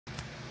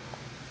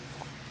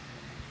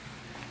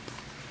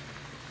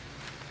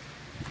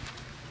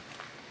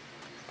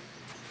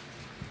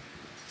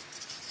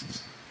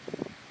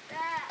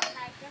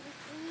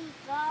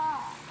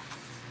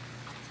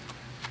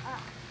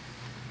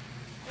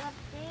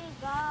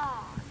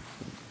God.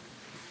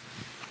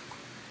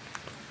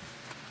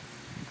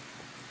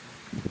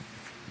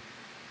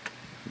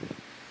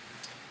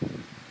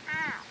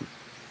 Ow.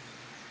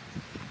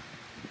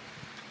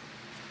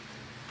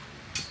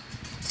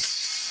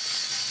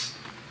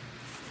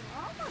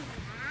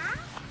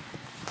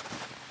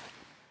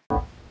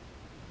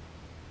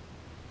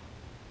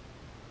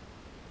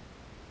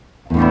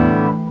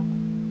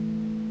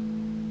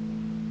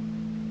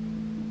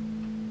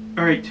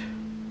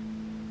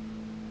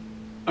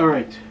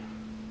 Alright,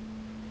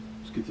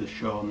 let's get this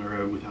show on the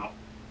road without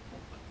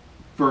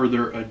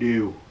further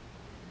ado.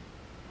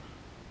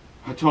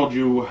 I told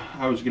you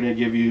I was going to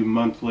give you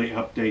monthly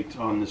updates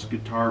on this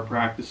guitar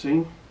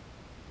practicing.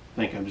 I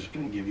think I'm just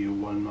going to give you a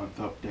 1 month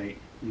update.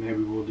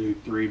 Maybe we'll do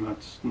 3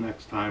 months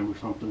next time or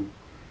something.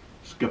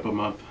 Skip a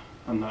month.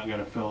 I'm not going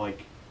to feel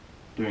like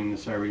doing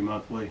this every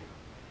monthly.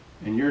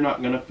 And you're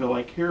not going to feel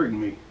like hearing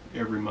me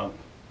every month.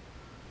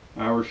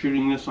 We're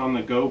shooting this on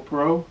the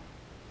GoPro.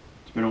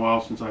 It's been a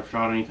while since I've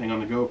shot anything on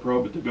the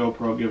GoPro, but the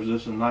GoPro gives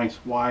us a nice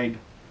wide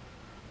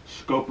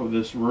scope of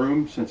this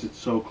room since it's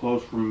so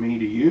close from me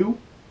to you.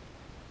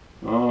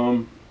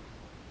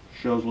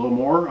 Shows a little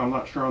more. I'm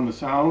not sure on the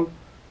sound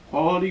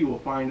quality. We'll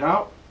find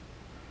out.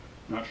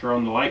 Not sure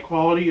on the light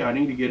quality. I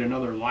need to get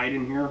another light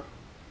in here.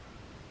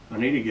 I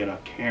need to get a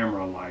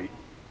camera light.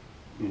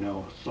 You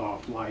know, a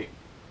soft light.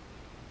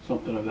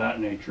 Something of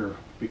that nature,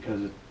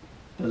 because it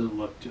doesn't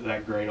look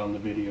that great on the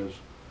videos.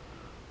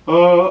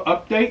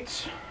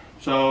 Updates.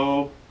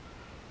 So,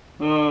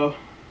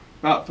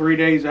 about 3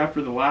 days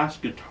after the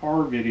last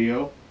guitar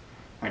video,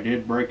 I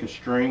did break a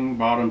string.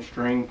 Bottom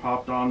string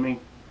popped on me.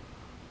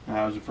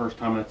 That was the first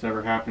time that's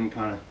ever happened.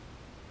 Kind of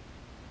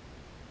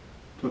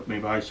took me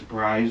by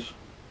surprise.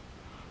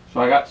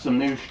 So I got some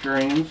new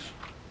strings.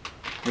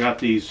 I got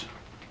these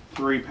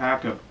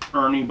 3-pack of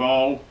Ernie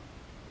Ball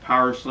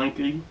Power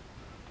Slinky.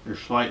 They're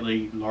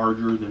slightly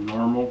larger than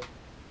normal.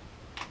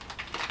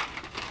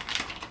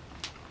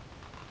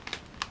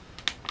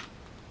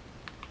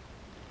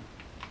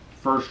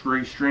 First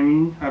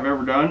restringing I've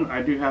ever done.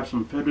 I do have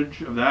some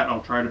footage of that.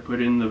 I'll try to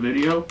put in the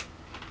video.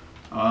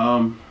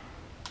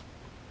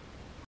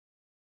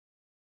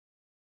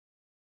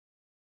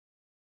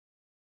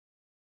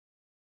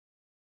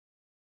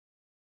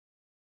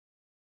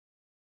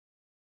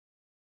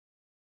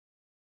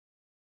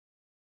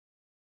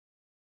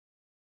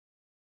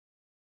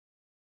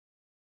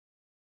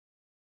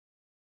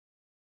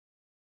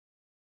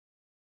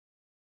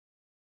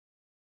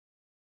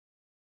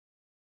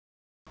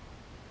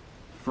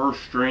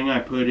 First string I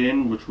put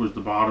in, which was the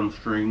bottom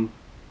string,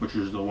 which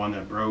is the one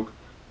that broke.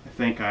 I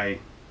think I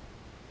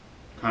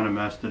kind of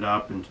messed it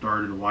up and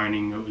started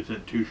winding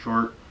it too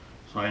short,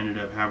 so I ended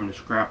up having to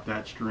scrap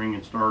that string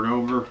and start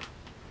over.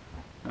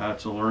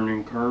 That's a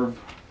learning curve.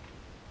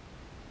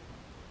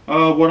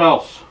 What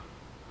else?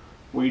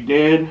 I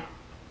did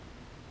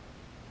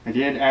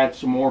add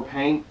some more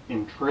paint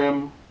and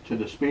trim to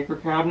the speaker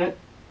cabinet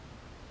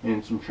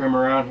and some trim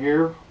around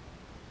here.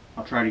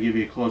 I'll try to give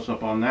you a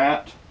close-up on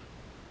that.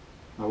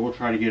 I will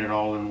try to get it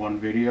all in one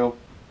video.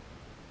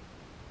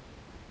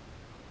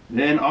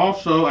 Then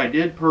also I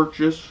did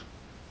purchase,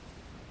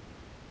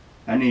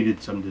 I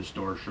needed some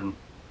distortion.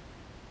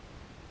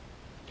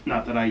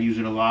 Not that I use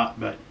it a lot,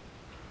 but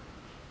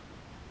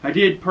I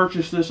did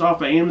purchase this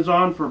off of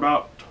Amazon for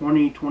about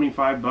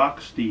 20-25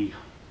 bucks. The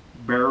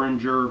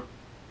Behringer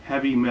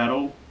Heavy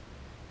Metal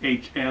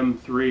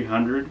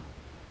HM300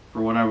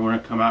 for when I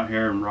want to come out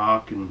here and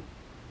rock and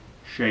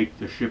shake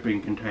the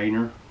shipping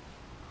container.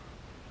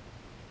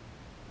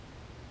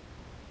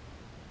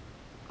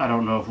 I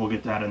don't know if we'll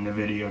get that in the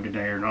video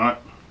today or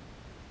not.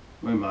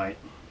 We might.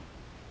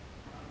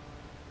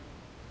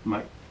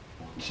 Might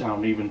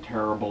sound even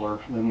terribler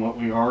than what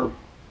we are.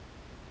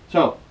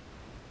 So,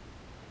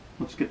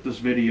 let's get this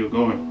video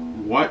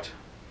going. What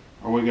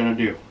are we going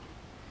to do?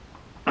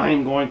 I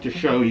am going to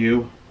show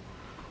you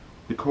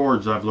the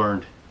chords I've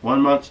learned.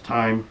 1 month's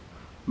time,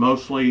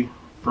 mostly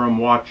from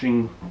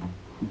watching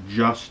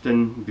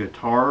Justin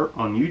Guitar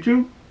on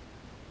YouTube.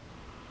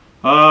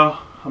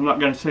 I'm not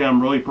going to say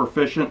I'm really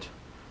proficient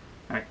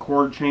at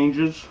chord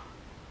changes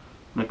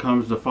when it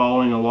comes to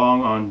following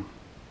along on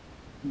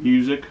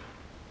music.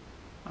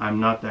 I'm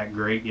not that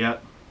great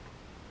yet.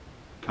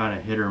 Kind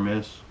of hit or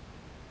miss.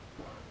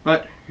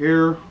 But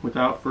here,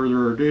 without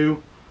further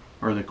ado,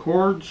 are the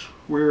chords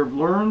we have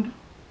learned.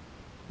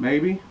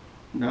 Maybe.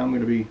 Now I'm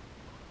going to be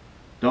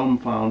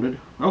dumbfounded.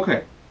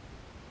 Okay.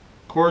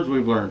 Chords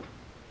we've learned.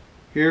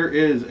 Here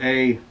is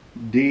a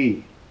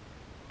D.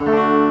 We've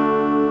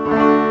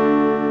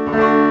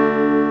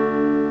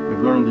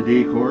learned the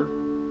D chord.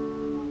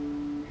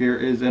 Here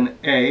is an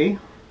A.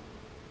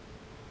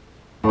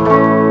 The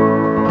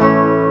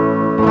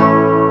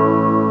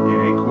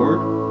A chord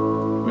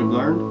we've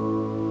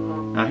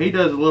learned. Now he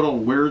does a little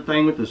weird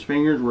thing with his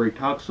fingers where he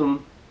tucks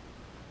them,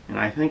 and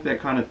I think that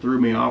kind of threw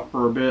me off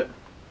for a bit.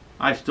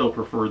 I still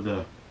prefer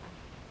the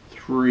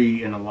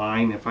 3 in a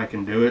line if I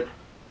can do it.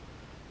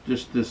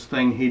 Just this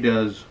thing he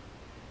does,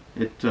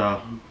 it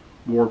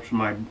warps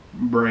my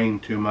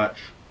brain too much.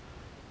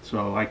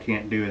 so I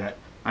can't do that.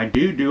 I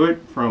do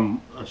it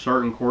from a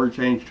certain chord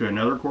change to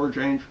another chord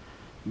change,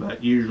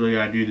 but usually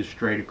I do the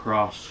straight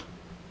across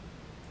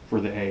for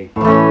the A.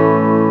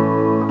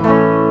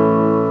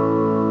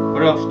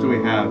 What else do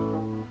we have?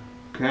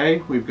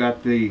 Okay, we've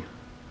got the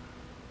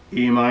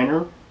E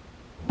minor.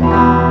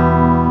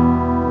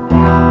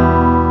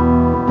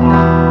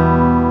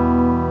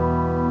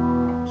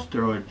 Let's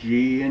throw a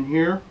G in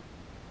here.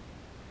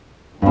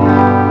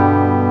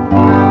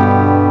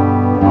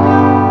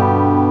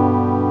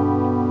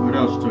 What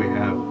else do we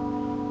have?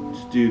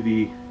 Let's do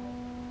the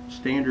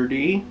standard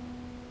E.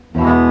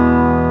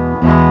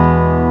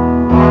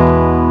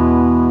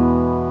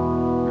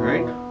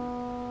 Alright,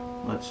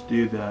 let's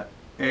do the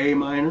A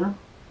minor.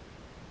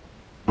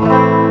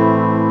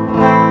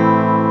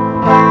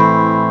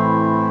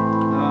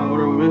 What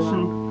are we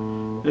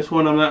missing? This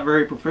one I'm not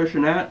very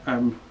proficient at.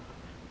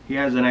 He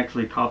hasn't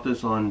actually taught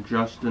this on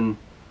Justin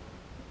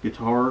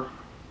guitar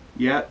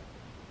yet,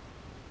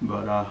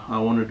 but I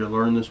wanted to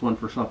learn this one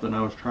for something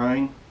I was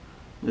trying.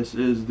 This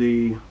is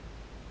the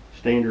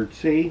standard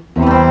C.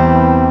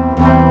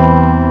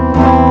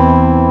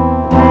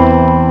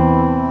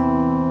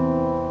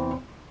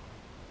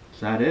 Is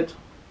that it?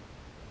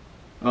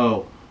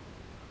 Oh,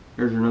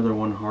 there's another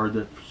one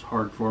that's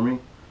hard for me.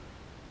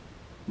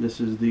 This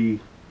is the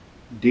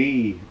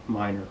D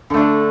minor. Let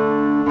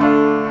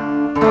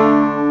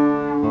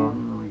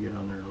me get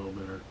on there a little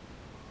better.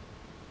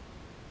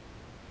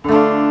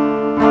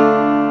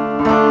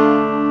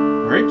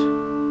 Alright,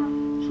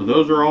 so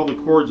those are all the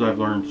chords I've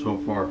learned so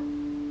far.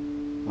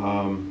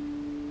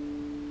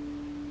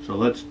 So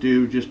let's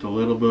do just a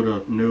little bit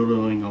of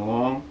noodling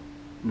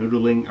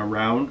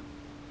around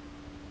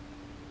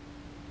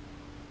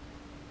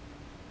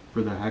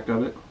for the heck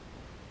of it.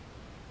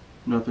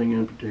 Nothing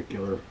in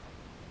particular.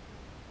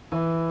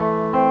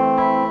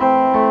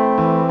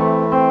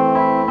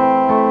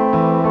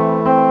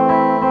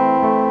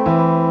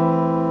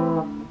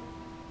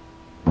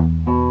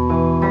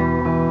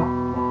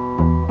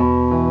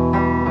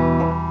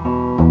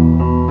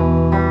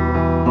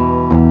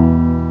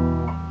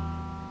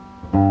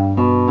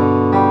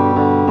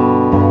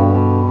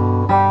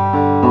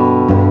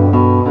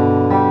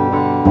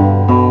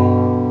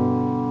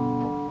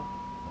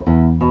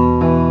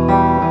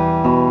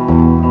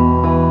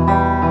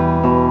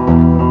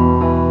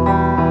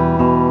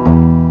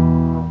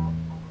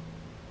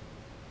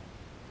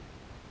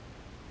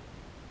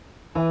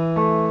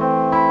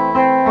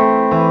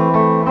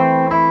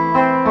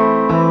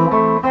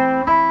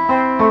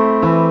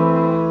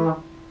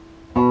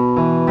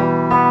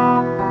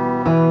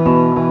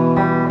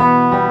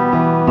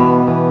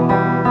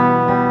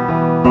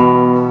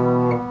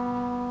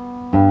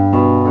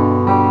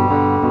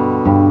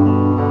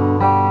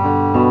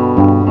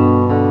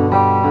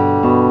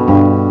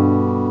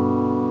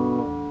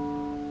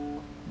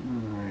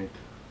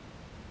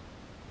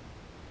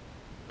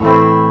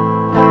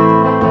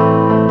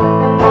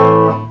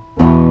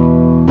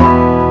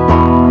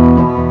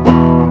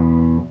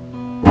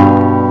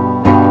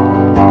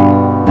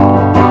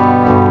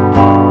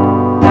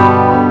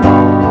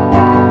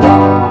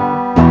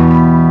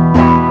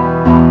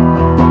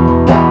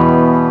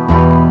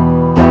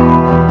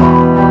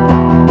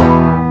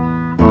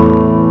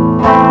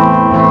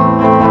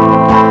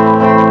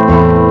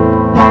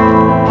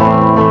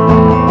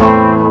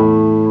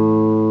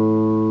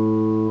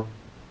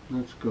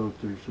 Let's go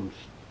through some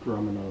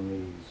strumming on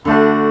these.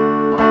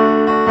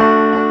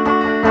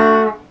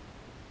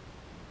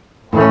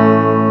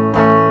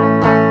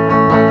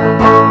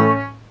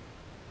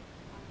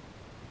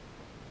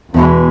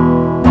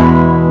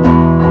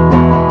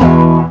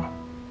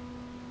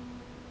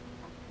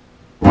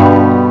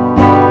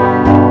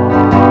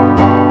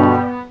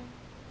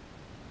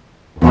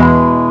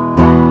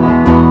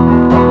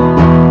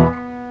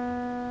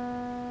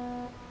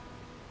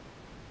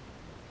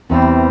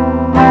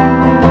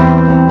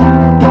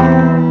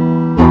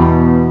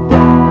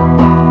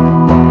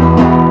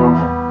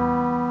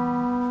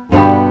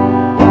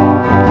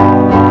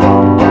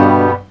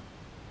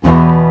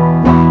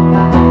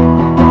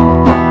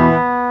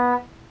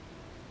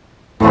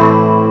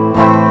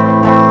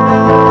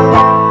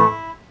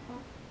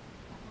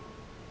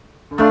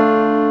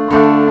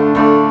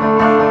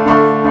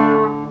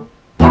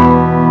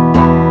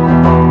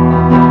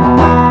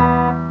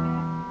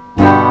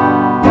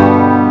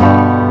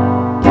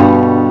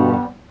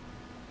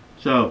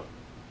 So,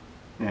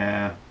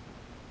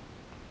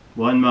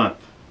 1 month.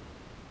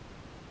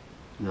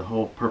 The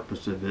whole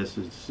purpose of this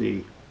is to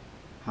see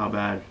how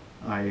bad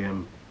I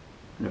am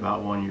in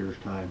about 1 year's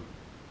time.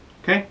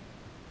 Okay?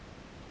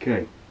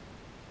 Okay.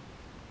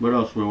 What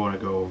else we want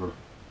to go over?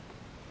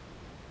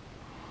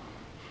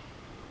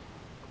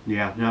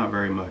 Yeah, not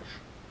very much.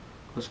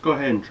 Let's go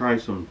ahead and try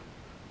some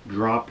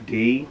drop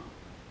D.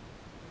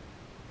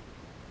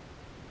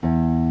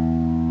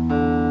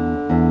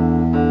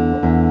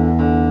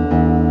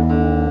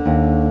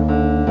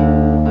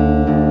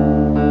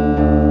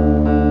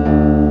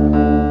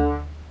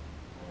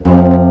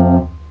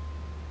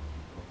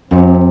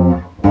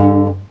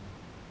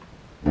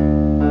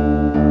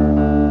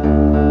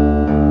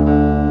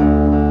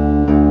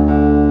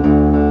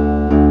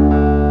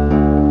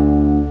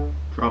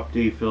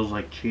 feels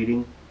like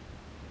cheating.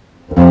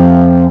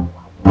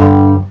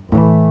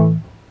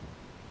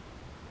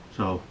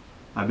 So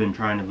I've been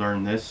trying to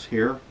learn this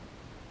here.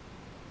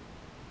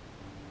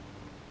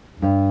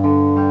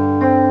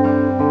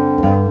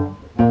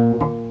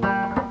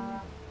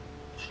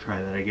 Let's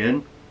try that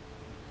again.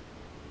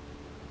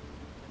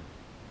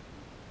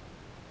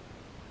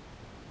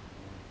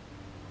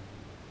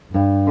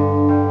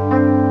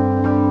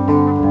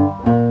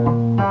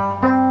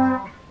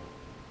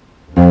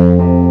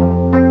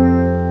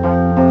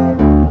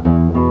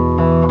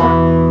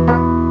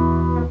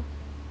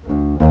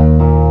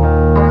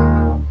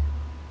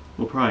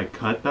 We'll probably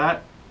cut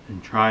that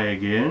and try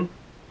again.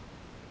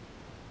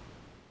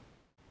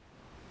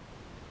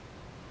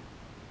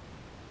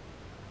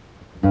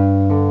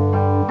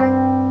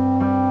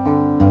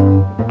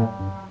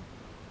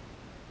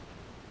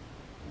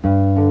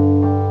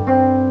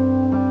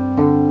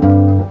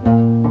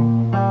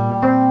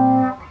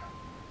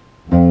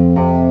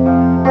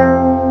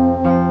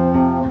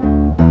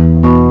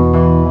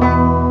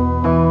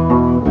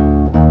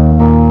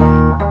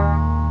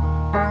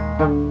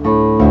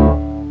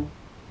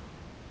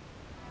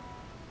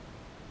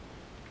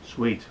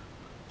 Sweet.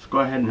 Let's go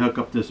ahead and hook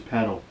up this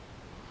pedal.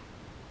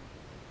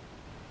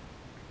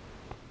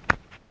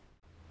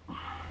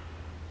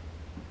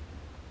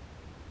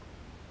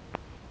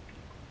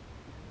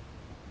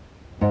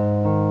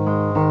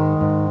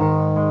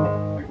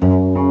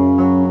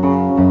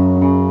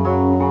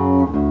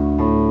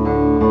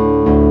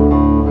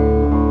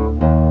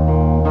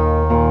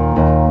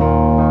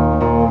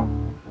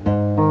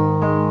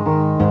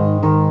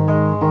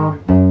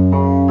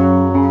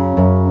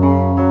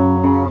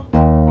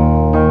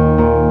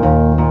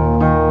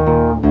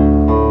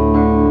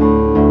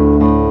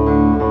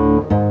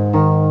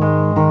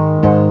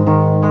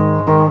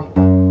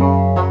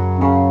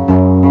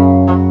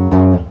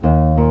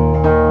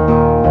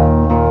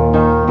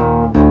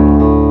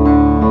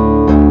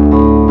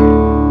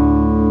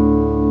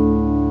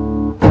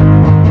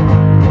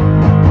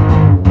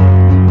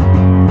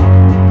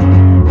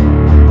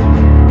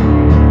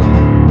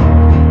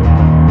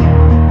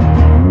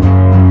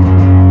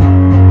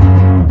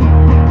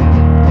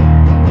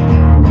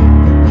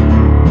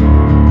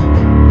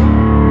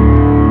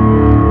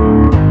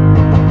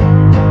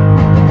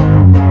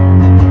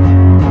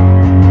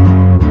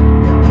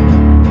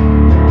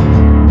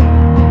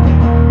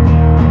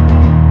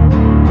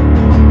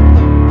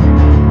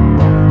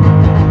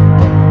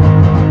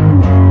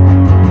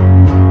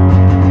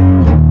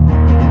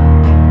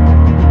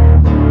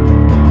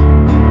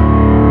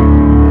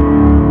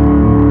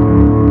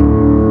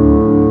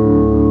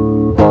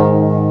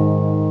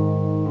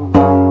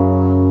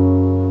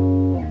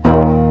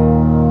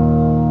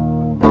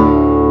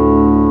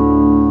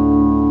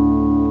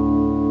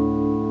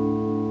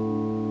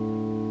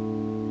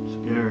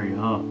 Scary,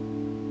 huh?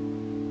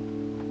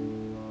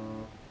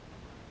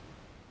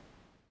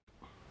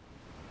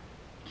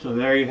 So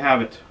there you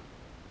have it.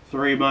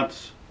 3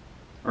 months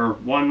or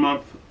 1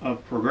 month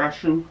of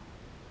progression.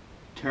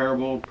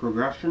 Terrible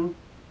progression.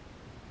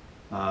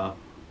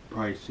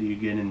 Probably see you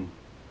again in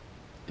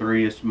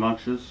 3-ish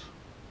months.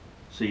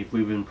 See if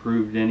we've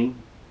improved any.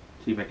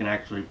 See if I can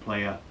actually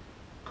play a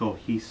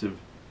cohesive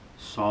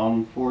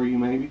song for you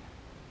maybe.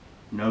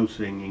 No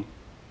singing.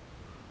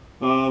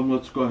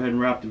 Let's go ahead and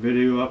wrap the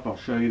video up. I'll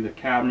show you the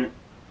cabinet,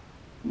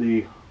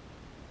 the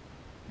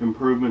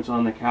improvements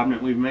on the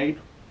cabinet we've made,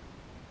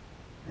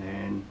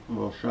 and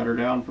we'll shut her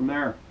down from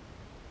there.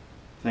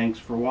 Thanks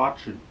for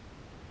watching.